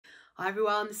Hi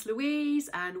everyone, this is Louise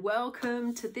and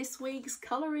welcome to this week's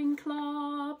colouring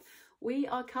club. We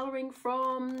are colouring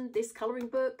from this colouring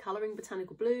book, Colouring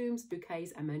Botanical Blooms,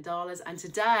 Bouquets and Mandalas, and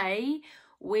today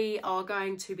we are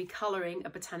going to be colouring a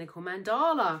botanical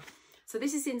mandala. So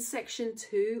this is in section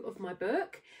 2 of my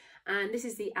book and this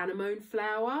is the anemone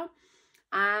flower.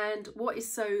 And what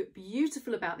is so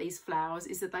beautiful about these flowers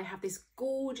is that they have this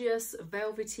gorgeous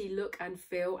velvety look and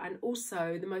feel, and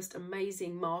also the most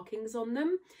amazing markings on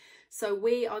them. So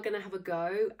we are going to have a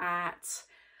go at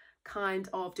kind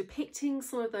of depicting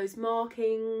some of those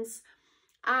markings,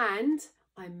 and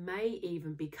I may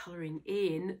even be colouring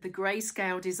in the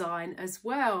grayscale design as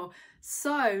well.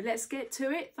 So let's get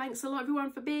to it. Thanks a lot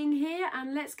everyone for being here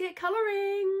and let's get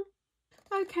colouring.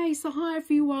 Okay, so hi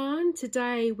everyone.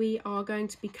 Today we are going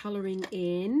to be colouring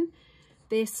in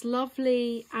this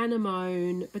lovely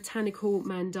anemone botanical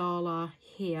mandala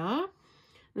here.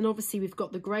 And obviously we've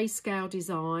got the grayscale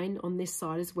design on this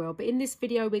side as well. But in this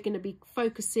video, we're going to be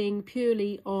focusing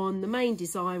purely on the main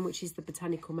design, which is the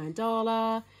botanical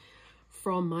mandala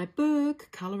from my book,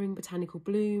 Colouring Botanical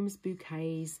Blooms,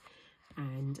 Bouquets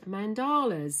and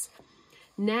Mandalas.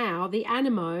 Now, the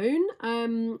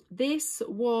anemone, this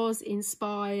was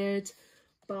inspired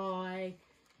by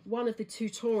one of the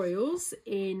tutorials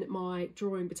in my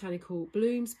Drawing Botanical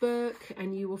Blooms book,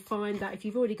 and you will find that if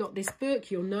you've already got this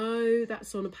book, you'll know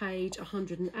that's on page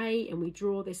 108, and we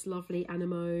draw this lovely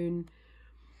anemone,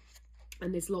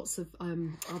 and there's lots of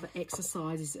other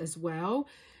exercises as well.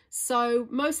 So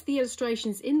most of the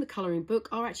illustrations in the colouring book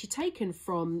are actually taken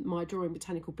from my Drawing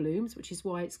Botanical Blooms, which is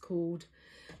why it's called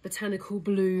Botanical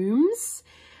Blooms.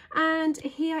 And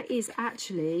here is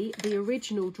actually the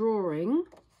original drawing,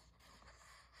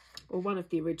 or one of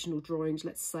the original drawings,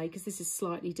 let's say, because this is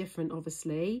slightly different,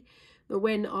 obviously. But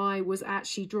when I was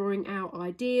actually drawing out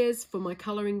ideas for my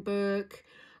colouring book,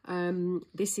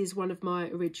 this is one of my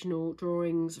original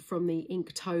drawings from the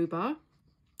Inktober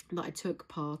that I took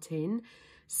part in.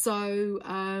 So,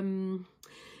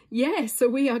 yeah, so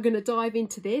we are going to dive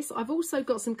into this. I've also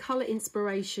got some colour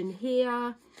inspiration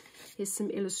here. Here's some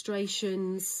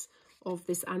illustrations of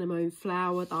this anemone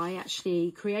flower that I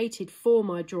actually created for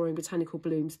my Drawing Botanical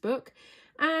Blooms book.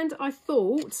 And I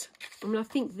thought, I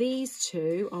think these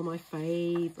two are my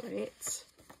favourite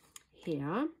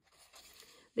here.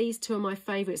 These two are my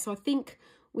favourite. So I think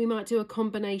we might do a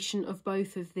combination of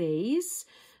both of these.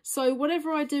 So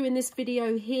whatever I do in this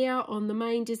video here on the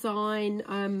main design,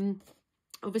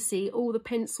 obviously all the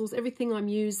pencils, everything I'm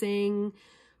using,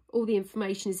 all the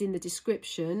information is in the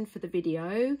description for the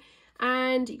video.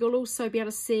 And you'll also be able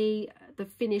to see the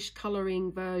finished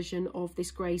colouring version of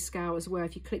this grayscale as well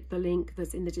if you click the link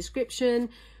that's in the description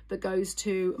that goes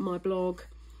to my blog,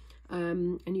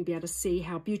 and you'll be able to see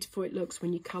how beautiful it looks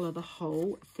when you colour the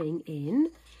whole thing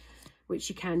in, which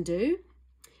you can do.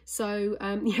 So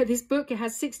yeah, this book, it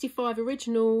has 65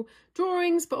 original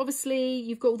drawings, but obviously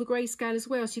you've got all the grayscale as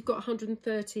well, so you've got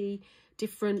 130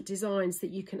 different designs that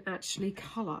you can actually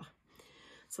colour.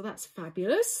 So that's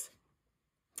fabulous.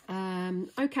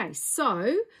 Okay,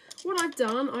 so what I've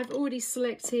done, I've already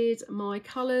selected my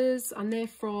colours, and they're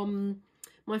from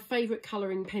my favourite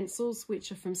colouring pencils,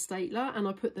 which are from Staedtler, and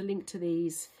I put the link to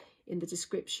these in the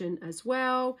description as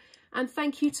well. And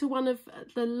thank you to one of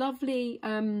the lovely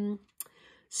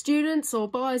students or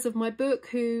buyers of my book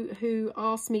who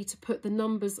asked me to put the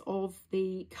numbers of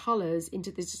the colours into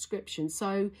the description.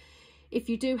 So if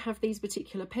you do have these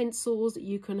particular pencils,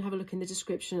 you can have a look in the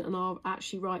description and I'll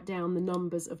actually write down the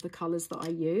numbers of the colours that I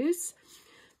use.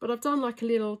 But I've done like a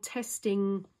little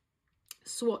testing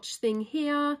swatch thing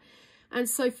here. And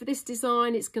so for this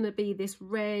design, it's going to be this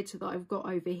red that I've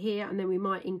got over here. And then we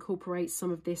might incorporate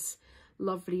some of this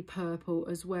lovely purple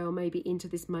as well, maybe into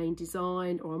this main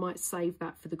design, or I might save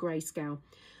that for the grayscale.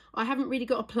 I haven't really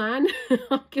got a plan.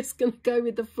 I'm just going to go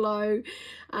with the flow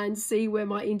and see where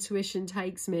my intuition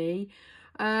takes me.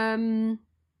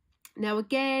 Now,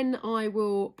 again, I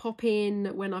will pop in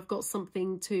when I've got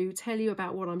something to tell you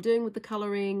about what I'm doing with the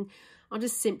colouring. I'm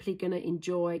just simply going to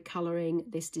enjoy colouring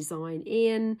this design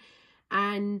in.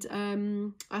 And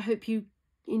I hope you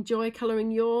enjoy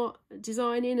colouring your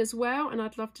design in as well. And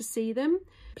I'd love to see them.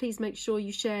 Please make sure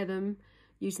you share them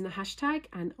using the hashtag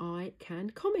and I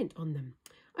can comment on them.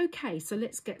 Okay, so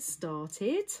let's get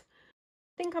started.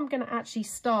 I think I'm going to actually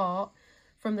start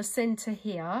from the centre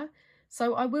here.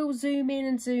 So I will zoom in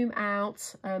and zoom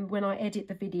out when I edit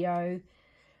the video,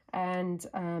 and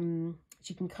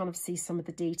you can kind of see some of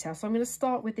the detail. So I'm going to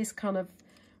start with this kind of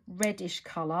reddish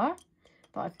colour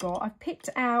that I've got. I've picked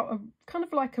out a kind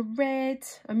of like a red,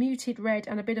 a muted red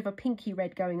and a bit of a pinky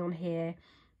red going on here.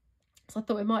 So I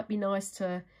thought it might be nice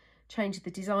to change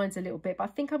the designs a little bit, but I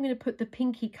think I'm going to put the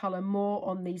pinky colour more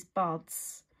on these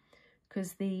buds,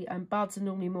 because the buds are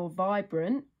normally more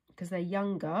vibrant because they're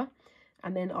younger,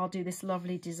 and then I'll do this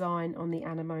lovely design on the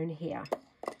anemone here.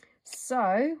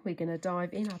 So we're going to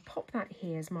dive in. I'll pop that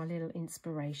here as my little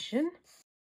inspiration.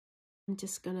 I'm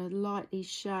just going to lightly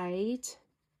shade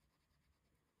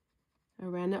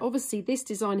around. Now obviously this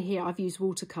design here I've used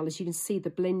watercolours, you can see the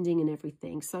blending and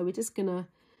everything, so we're just going to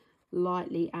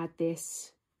lightly add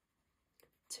this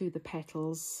to the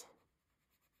petals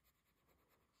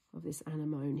of this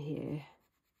anemone here.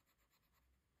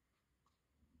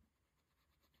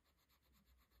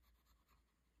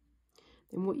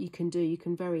 Then what you can do, you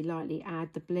can very lightly add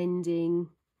the blending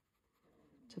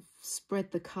to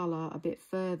spread the colour a bit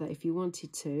further if you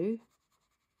wanted to.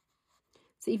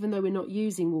 So even though we're not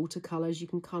using watercolours, you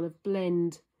can kind of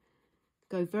blend,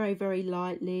 go very, very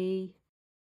lightly.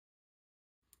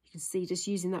 You can see just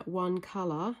using that one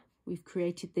colour, we've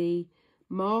created the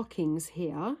markings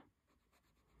here.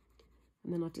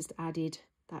 And then I've just added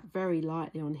that very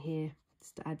lightly on here,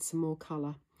 just to add some more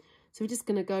colour. So we're just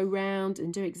going to go round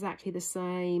and do exactly the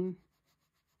same.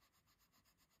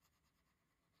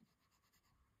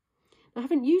 I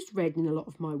haven't used red in a lot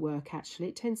of my work actually.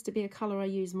 It tends to be a colour I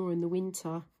use more in the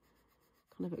winter,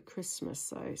 kind of at Christmas.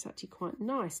 So it's actually quite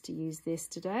nice to use this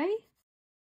today.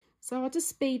 So I'll just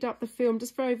speed up the film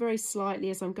just very, very slightly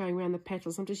as I'm going around the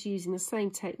petals. I'm just using the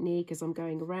same technique as I'm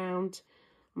going around.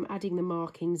 I'm adding the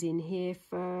markings in here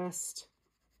first.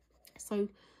 So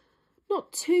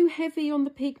not too heavy on the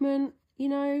pigment, you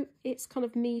know, it's kind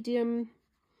of medium,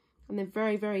 and then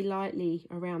very, very lightly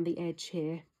around the edge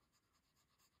here.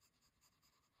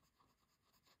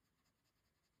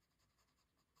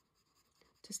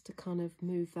 Just to kind of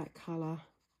move that colour,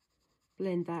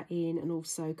 blend that in, and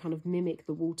also kind of mimic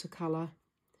the watercolour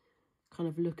kind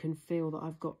of look and feel that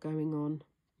I've got going on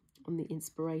the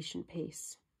inspiration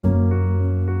piece.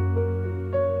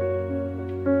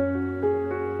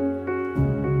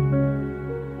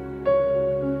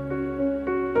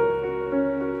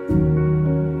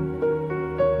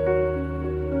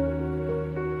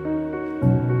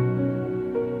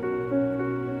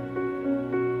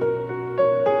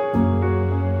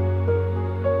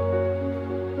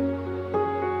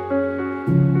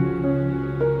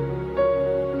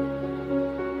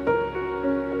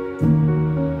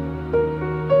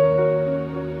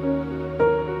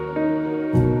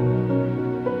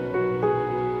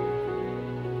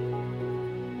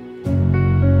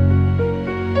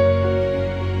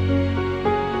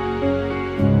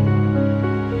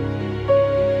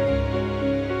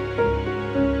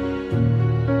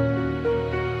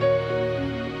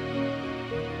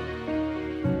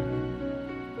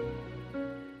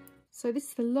 So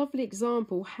this is a lovely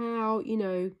example how, you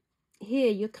know,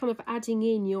 here you're kind of adding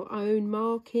in your own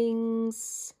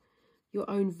markings, your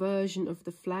own version of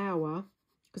the flower,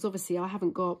 because obviously I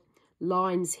haven't got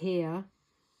lines here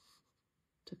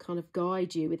to kind of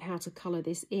guide you with how to colour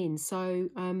this in. So,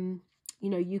 you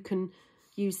know, you can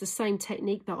use the same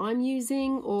technique that I'm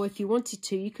using, or if you wanted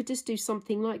to, you could just do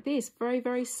something like this, very,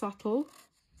 very subtle.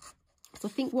 So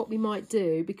I think what we might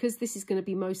do, because this is going to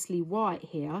be mostly white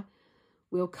here,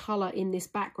 we'll colour in this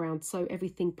background so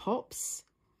everything pops,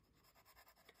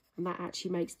 and that actually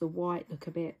makes the white look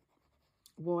a bit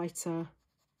whiter,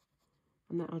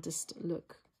 and that'll just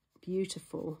look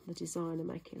beautiful. The design will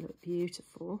make it look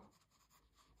beautiful.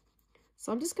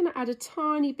 So I'm just going to add a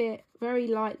tiny bit very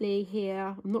lightly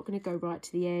here. I'm not going to go right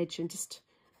to the edge. I'm just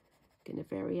going to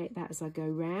variate that as I go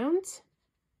round.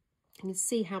 You can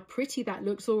see how pretty that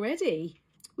looks already.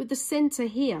 With the centre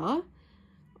here,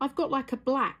 I've got like a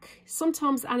black.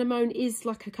 Sometimes anemone is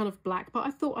like a kind of black, but I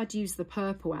thought I'd use the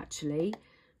purple actually.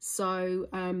 So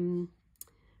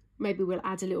maybe we'll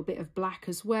add a little bit of black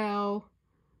as well.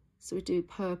 So we do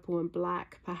purple and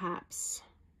black perhaps.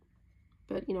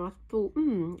 But, you know, I thought,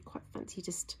 quite fancy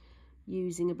just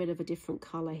using a bit of a different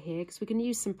colour here, because we can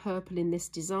use some purple in this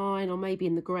design, or maybe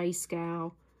in the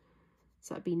greyscale.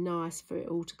 So that'd be nice for it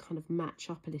all to kind of match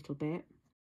up a little bit.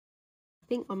 I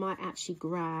think I might actually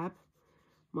grab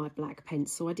my black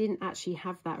pencil. I didn't actually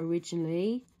have that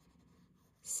originally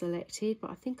selected,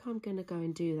 but I think I'm going to go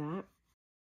and do that.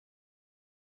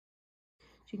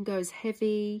 You can go as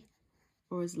heavy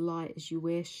or as light as you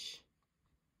wish.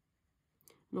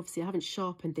 And obviously I haven't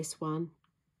sharpened this one,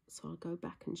 so I'll go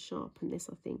back and sharpen this,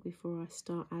 I think, before I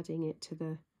start adding it to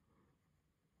the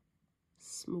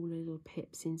smaller little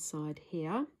pips inside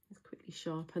here. Let's quickly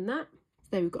sharpen that.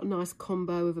 There we've got a nice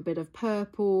combo of a bit of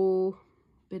purple,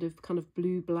 bit of kind of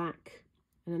blue black,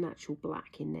 and an actual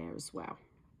black in there as well.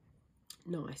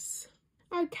 Nice.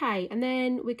 Okay, and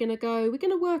then we're going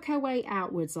to work our way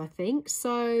outwards, I think.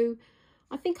 So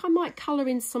I think I might colour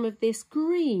in some of this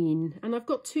green, and I've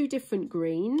got two different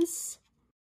greens.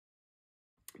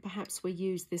 Perhaps we'll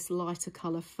use this lighter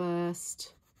colour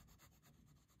first.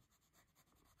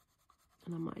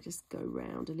 And I might just go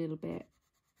round a little bit.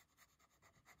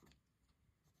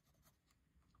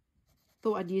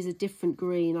 Thought I'd use a different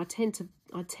green. I tend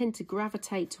to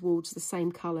gravitate towards the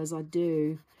same colours I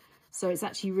do. So it's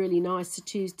actually really nice to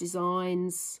choose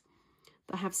designs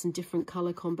that have some different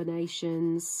colour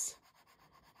combinations.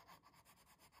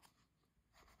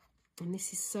 And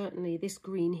this is certainly, this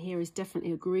green here is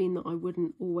definitely a green that I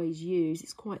wouldn't always use.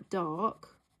 It's quite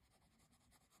dark.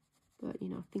 But, you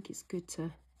know, I think it's good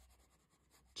to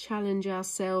challenge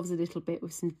ourselves a little bit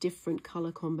with some different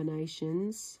colour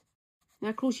combinations. Now,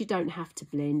 of course, you don't have to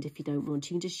blend if you don't want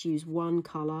to. You can just use one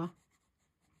colour.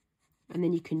 And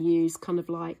then you can use kind of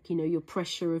like, you know, your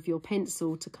pressure of your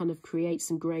pencil to kind of create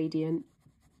some gradient.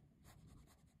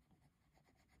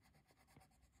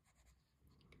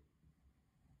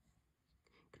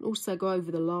 You can also go over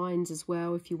the lines as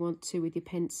well if you want to with your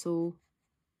pencil.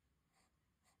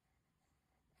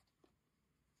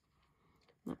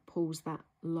 That pulls that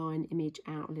line image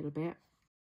out a little bit.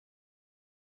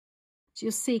 So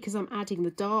you'll see, because I'm adding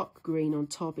the dark green on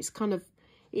top, it is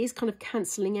kind of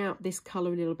cancelling out this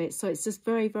colour a little bit. So it's just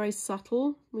very, very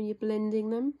subtle when you're blending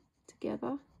them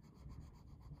together.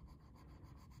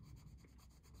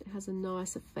 It has a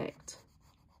nice effect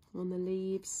on the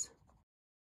leaves.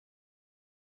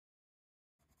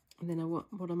 And then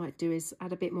what I might do is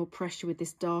add a bit more pressure with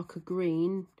this darker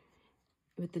green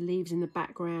with the leaves in the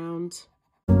background.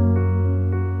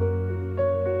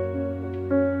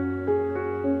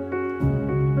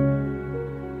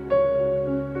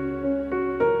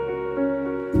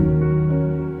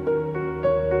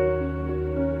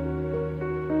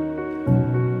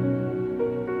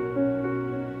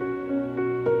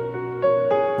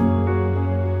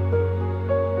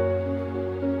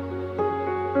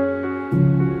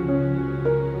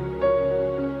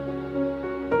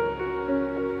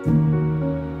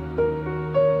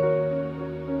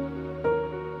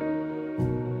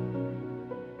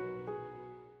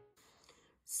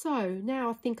 So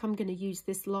now I think I'm going to use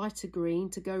this lighter green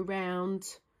to go round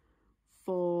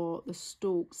for the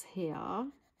stalks here.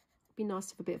 It'd be nice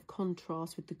to have a bit of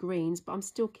contrast with the greens, but I'm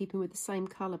still keeping with the same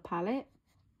colour palette.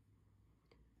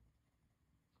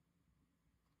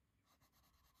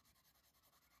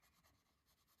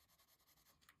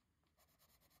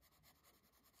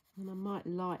 And I might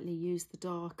lightly use the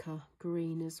darker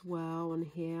green as well on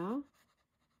here.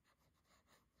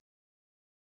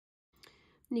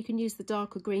 And you can use the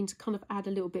darker green to kind of add a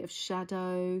little bit of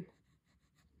shadow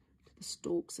to the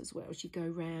stalks as well as you go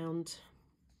round.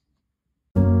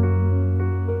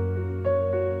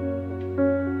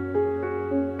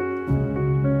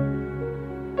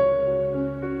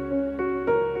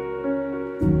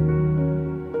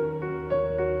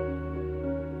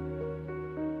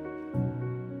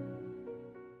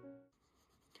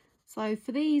 So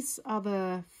for these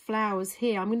other flowers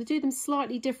here, I'm going to do them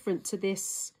slightly different to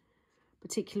this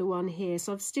particular one here.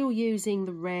 So I'm still using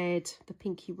the red, the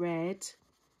pinky red.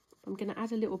 I'm going to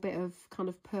add a little bit of kind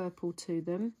of purple to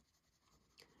them,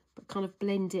 but kind of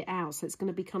blend it out. So it's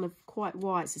going to be kind of quite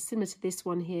white. So similar to this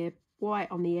one here,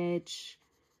 white on the edge,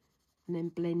 and then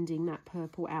blending that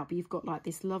purple out. But you've got like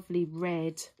this lovely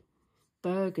red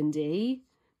burgundy,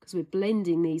 because we're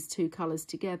blending these two colours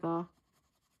together,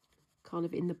 kind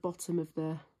of in the bottom of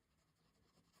the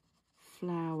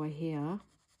flower here.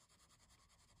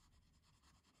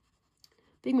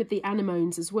 Thing with the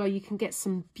anemones as well, you can get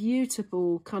some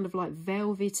beautiful kind of like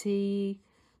velvety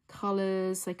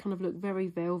colours. They kind of look very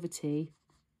velvety.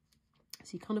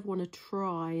 So you kind of want to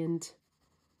try and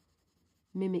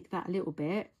mimic that a little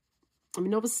bit. I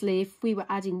mean, obviously, if we were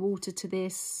adding water to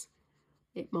this,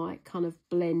 it might kind of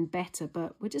blend better,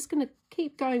 but we're just going to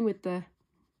keep going with the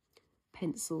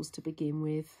pencils to begin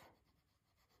with.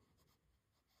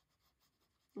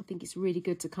 I think it's really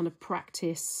good to kind of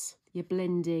practice your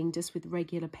blending just with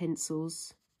regular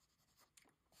pencils.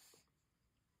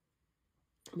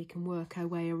 We can work our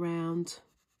way around.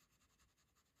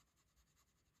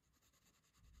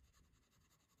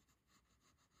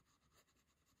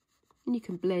 And you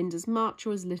can blend as much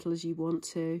or as little as you want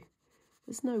to.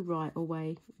 There's no right or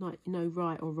way, no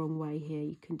right or wrong way here.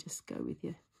 You can just go with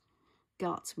your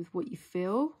gut, with what you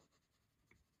feel.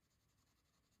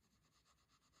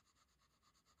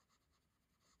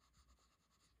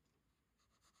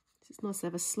 It's nice to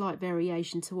have a slight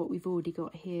variation to what we've already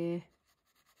got here.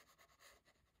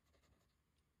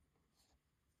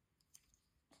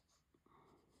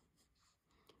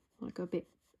 go a bit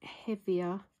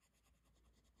heavier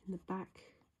in the back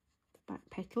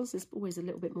petals. There's always a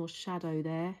little bit more shadow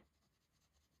there.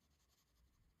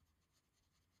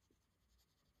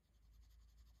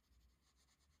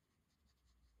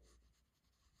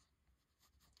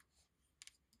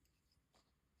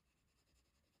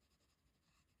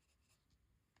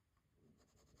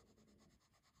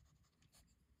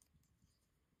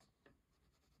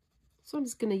 So I'm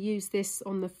just going to use this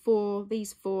on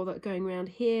these four that are going around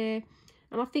here.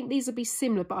 And I think these will be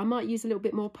similar, but I might use a little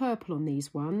bit more purple on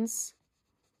these ones.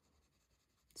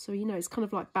 So, you know, it's kind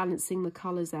of like balancing the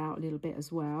colours out a little bit as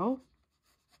well.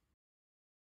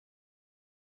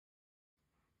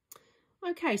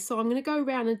 Okay, so I'm going to go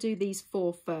around and do these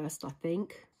four first, I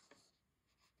think.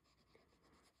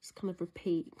 Just kind of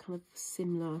repeat, kind of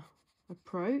similar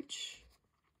approach.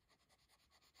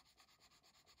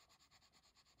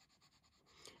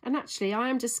 And actually, I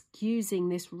am just using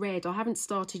this red. I haven't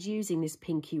started using this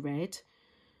pinky red.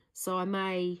 So I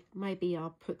maybe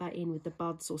I'll put that in with the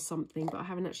buds or something, but I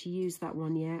haven't actually used that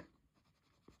one yet.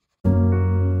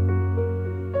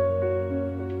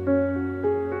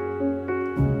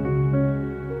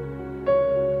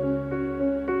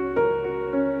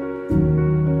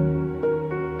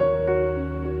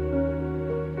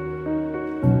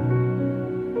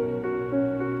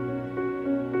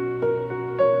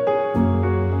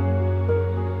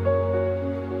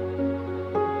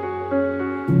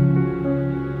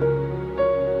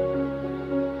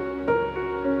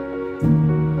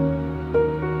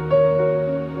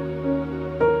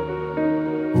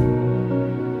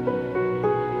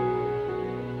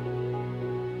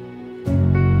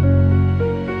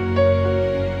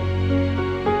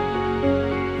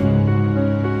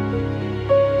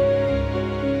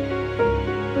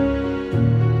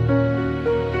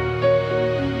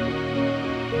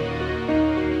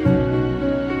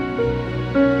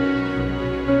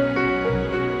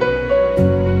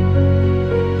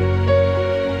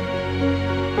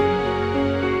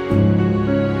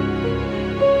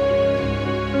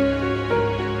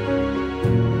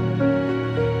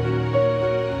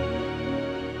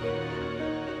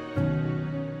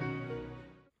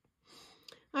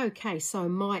 Okay, so I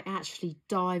might actually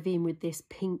dive in with this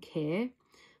pink here,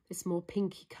 this more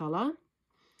pinky colour.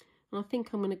 And I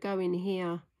think I'm going to go in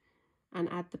here and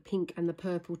add the pink and the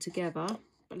purple together.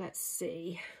 But let's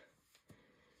see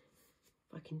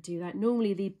if I can do that.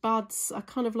 Normally the buds are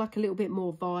kind of like a little bit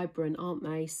more vibrant, aren't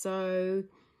they? So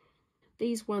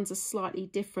these ones are slightly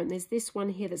different. There's this one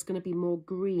here that's going to be more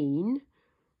green.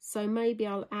 So maybe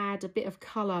I'll add a bit of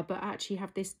colour, but actually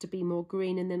have this to be more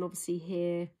green. And then obviously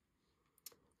here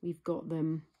we've got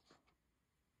them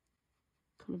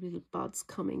kind of little buds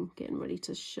coming, getting ready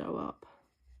to show up.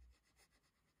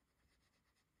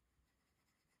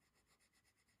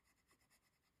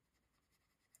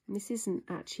 And this isn't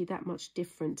actually that much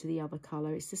different to the other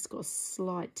colour. It's just got a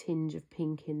slight tinge of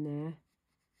pink in there.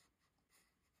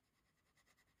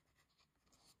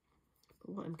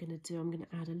 But what I'm going to do, I'm going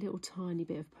to add a little tiny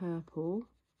bit of purple.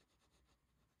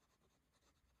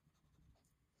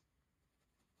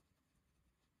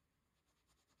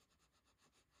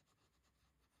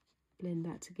 Blend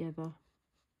that together.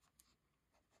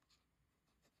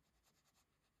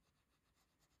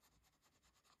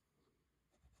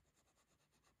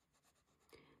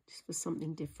 Just for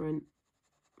something different.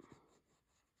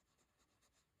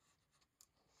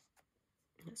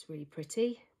 That's really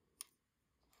pretty.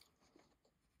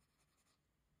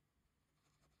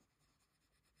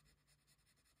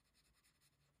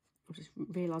 I just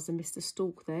realised I missed a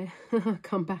stalk there. I'll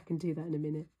come back and do that in a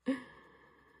minute.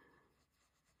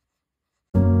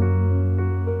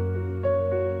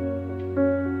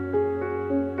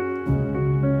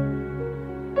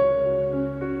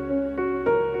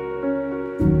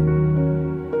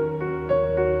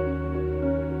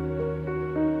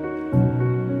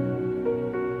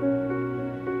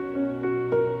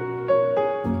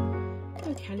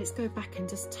 Okay, let's go back and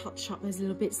just touch up those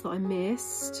little bits that I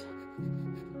missed.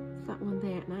 That one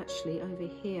there, and actually over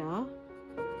here.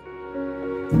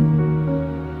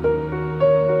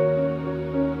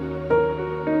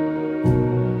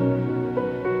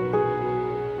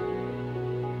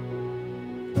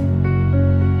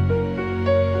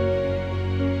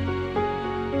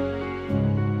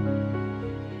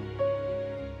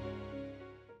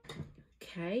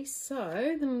 Okay, so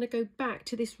then I'm going to go back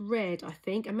to this red, I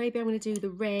think, and maybe I'm going to do the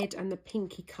red and the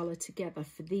pinky colour together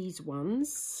for these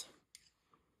ones.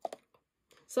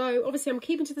 So obviously I'm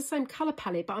keeping to the same colour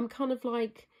palette, but I'm kind of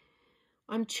like,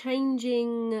 I'm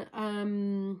changing,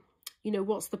 you know,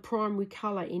 what's the primary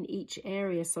colour in each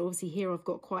area. So obviously here I've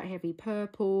got quite heavy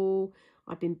purple.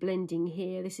 I've been blending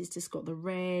here. This has just got the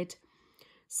red.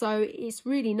 So it's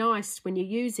really nice when you're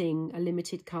using a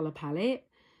limited colour palette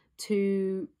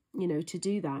to, you know, to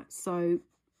do that. So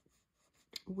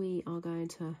we are going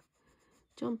to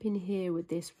jump in here with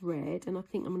this red, and I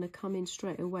think I'm going to come in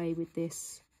straight away with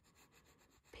this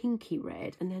pinky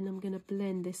red, and then I'm going to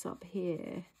blend this up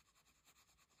here.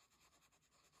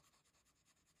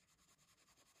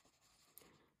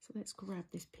 So let's grab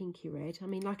this pinky red. I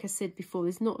mean, like I said before,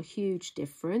 there's not a huge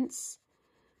difference.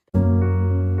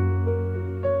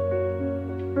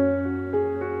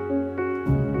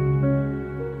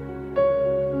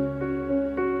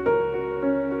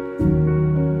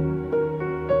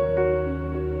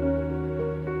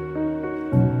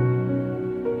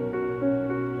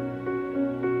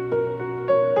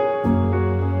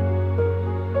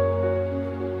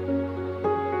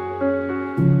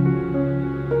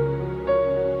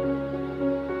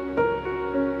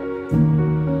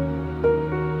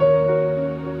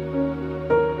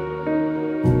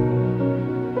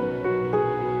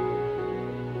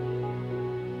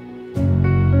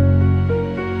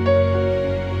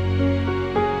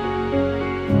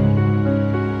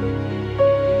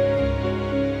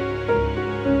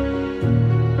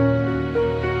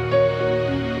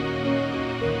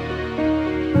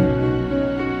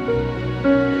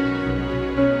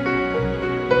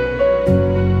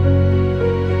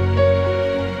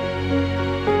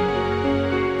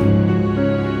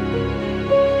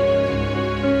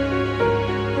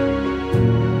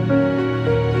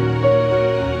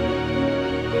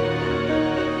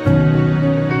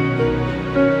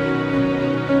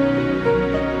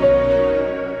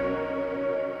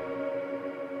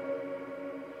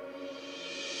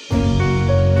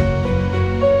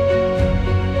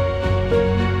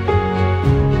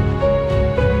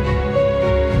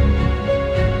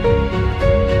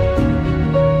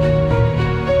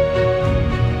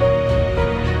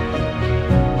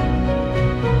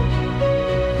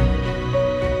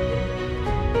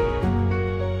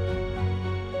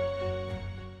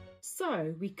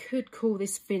 So we could call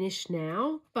this finished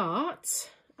now, but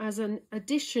as an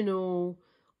additional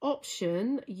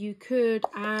option, you could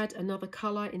add another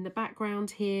colour in the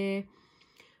background here.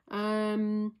 I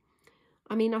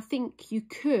mean, I think you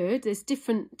could, there's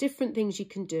different things you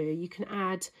can do. You can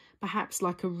add perhaps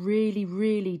like a really,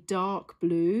 really dark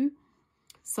blue.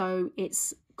 So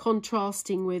it's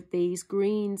contrasting with these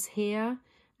greens here,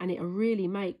 and it'll really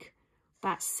make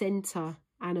that centre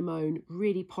anemone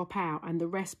really pop out and the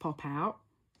rest pop out.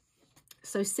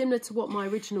 So similar to what my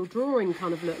original drawing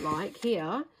kind of looked like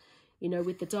here, you know,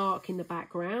 with the dark in the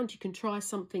background, you can try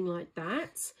something like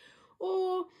that.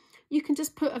 Or you can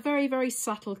just put a very, very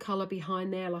subtle colour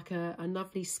behind there, like a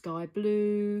lovely sky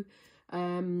blue,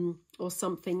 or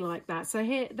something like that. So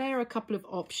here, there are a couple of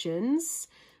options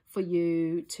for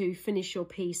you to finish your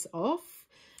piece off.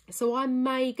 So I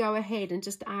may go ahead and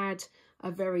just add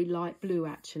a very light blue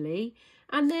actually.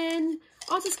 And then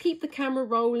I'll just keep the camera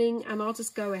rolling and I'll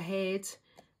just go ahead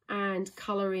and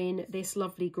colour in this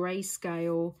lovely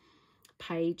greyscale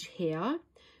page here.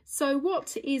 So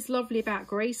what is lovely about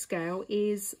greyscale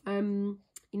is, you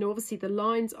know, obviously the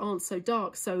lines aren't so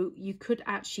dark, so you could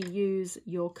actually use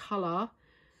your colour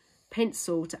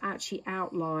pencil to actually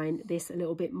outline this a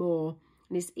little bit more.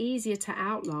 And it's easier to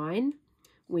outline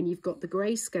when you've got the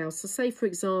greyscale. So say, for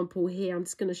example, here, I'm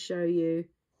just going to show you,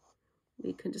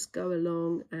 we can just go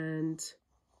along and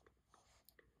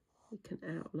we can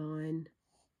outline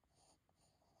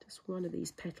just one of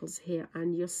these petals here,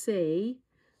 and you'll see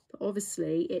that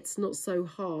obviously it's not so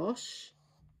harsh.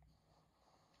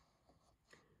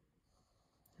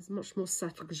 It's much more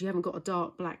subtle because you haven't got a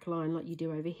dark black line like you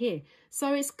do over here.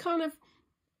 So it's kind of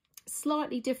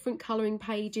slightly different colouring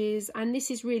pages, and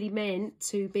this is really meant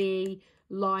to be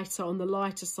lighter, on the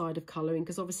lighter side of colouring,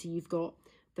 because obviously you've got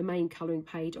the main colouring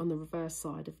page on the reverse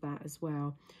side of that as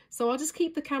well. So I'll just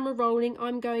keep the camera rolling.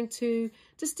 I'm going to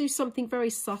just do something very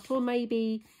subtle,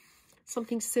 maybe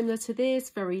something similar to this,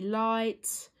 very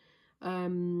light,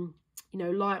 you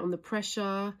know, light on the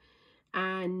pressure.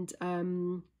 And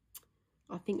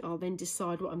I think I'll then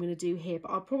decide what I'm going to do here,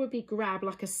 but I'll probably grab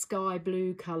like a sky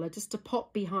blue colour just to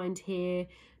pop behind here,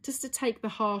 just to take the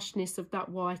harshness of that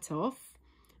white off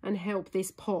and help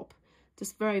this pop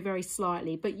just very, very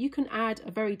slightly. But you can add a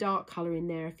very dark colour in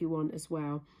there if you want as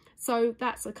well. So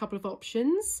that's a couple of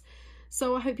options.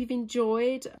 So I hope you've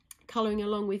enjoyed colouring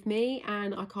along with me,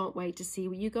 and I can't wait to see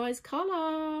what you guys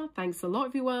colour. Thanks a lot,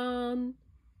 everyone.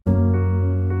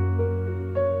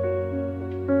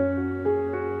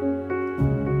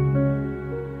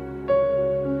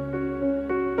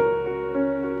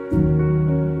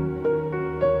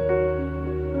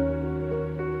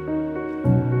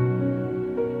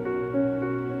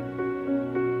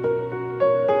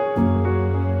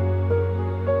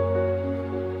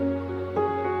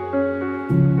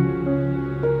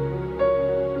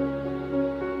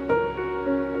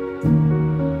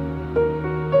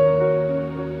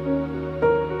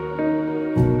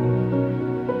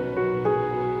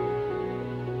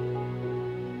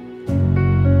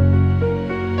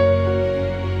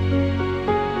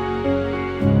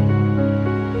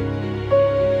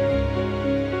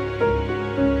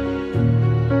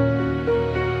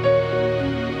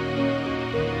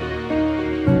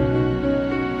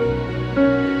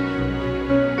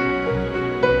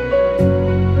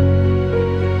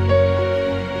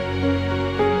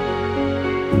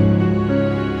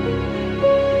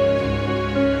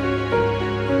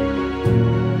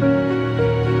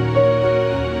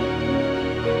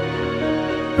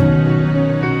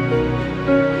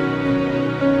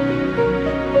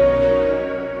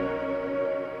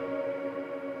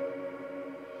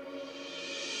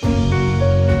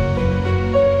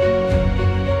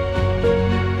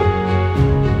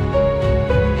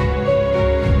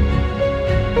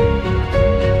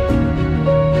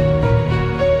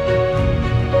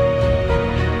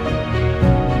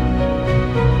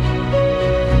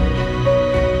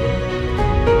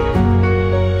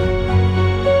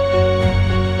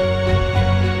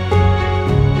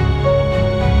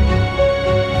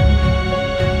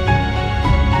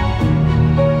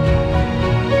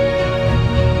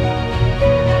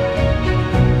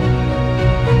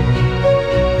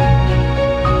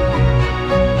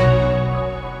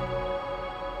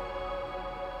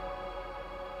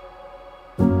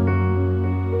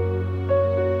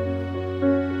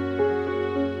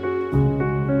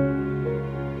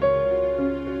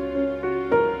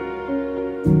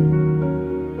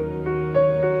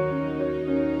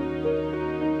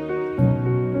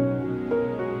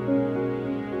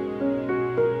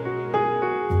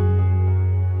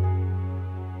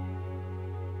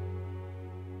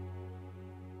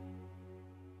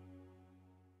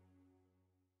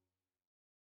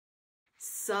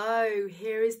 So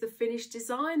here is the finished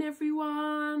design,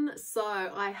 everyone. So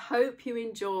I hope you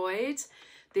enjoyed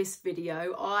this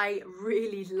video. I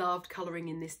really loved colouring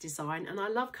in this design, and I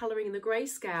love colouring in the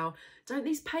grayscale. Don't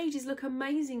these pages look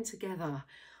amazing together?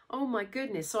 Oh my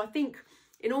goodness. So I think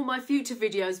in all my future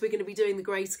videos, we're going to be doing the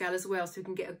grayscale as well, so we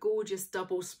can get a gorgeous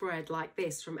double spread like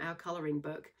this from our colouring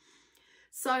book.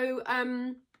 So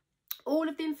all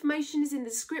of the information is in the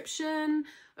description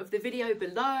of the video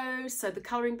below. So the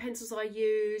colouring pencils I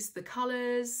use, the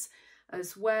colours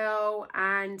as well,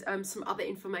 and some other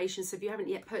information. So if you haven't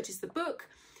yet purchased the book,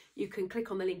 you can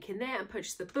click on the link in there and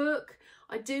purchase the book.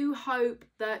 I do hope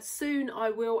that soon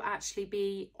I will actually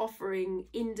be offering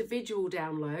individual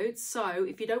downloads. So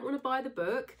if you don't want to buy the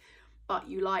book, but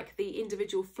you like the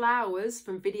individual flowers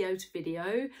from video to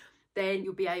video, then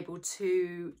you'll be able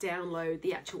to download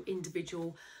the actual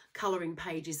individual colouring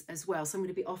pages as well. So I'm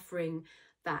going to be offering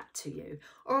that to you.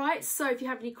 All right, so if you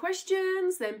have any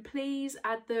questions, then please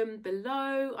add them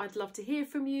below. I'd love to hear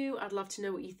from you. I'd love to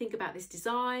know what you think about this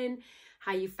design,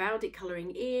 how you found it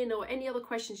colouring in, or any other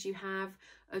questions you have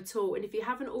at all. And if you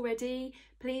haven't already,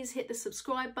 please hit the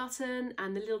subscribe button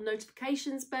and the little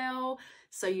notifications bell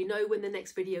so you know when the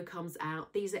next video comes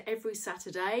out. These are every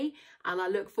Saturday, and I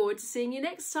look forward to seeing you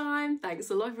next time. Thanks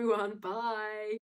a lot, everyone. Bye.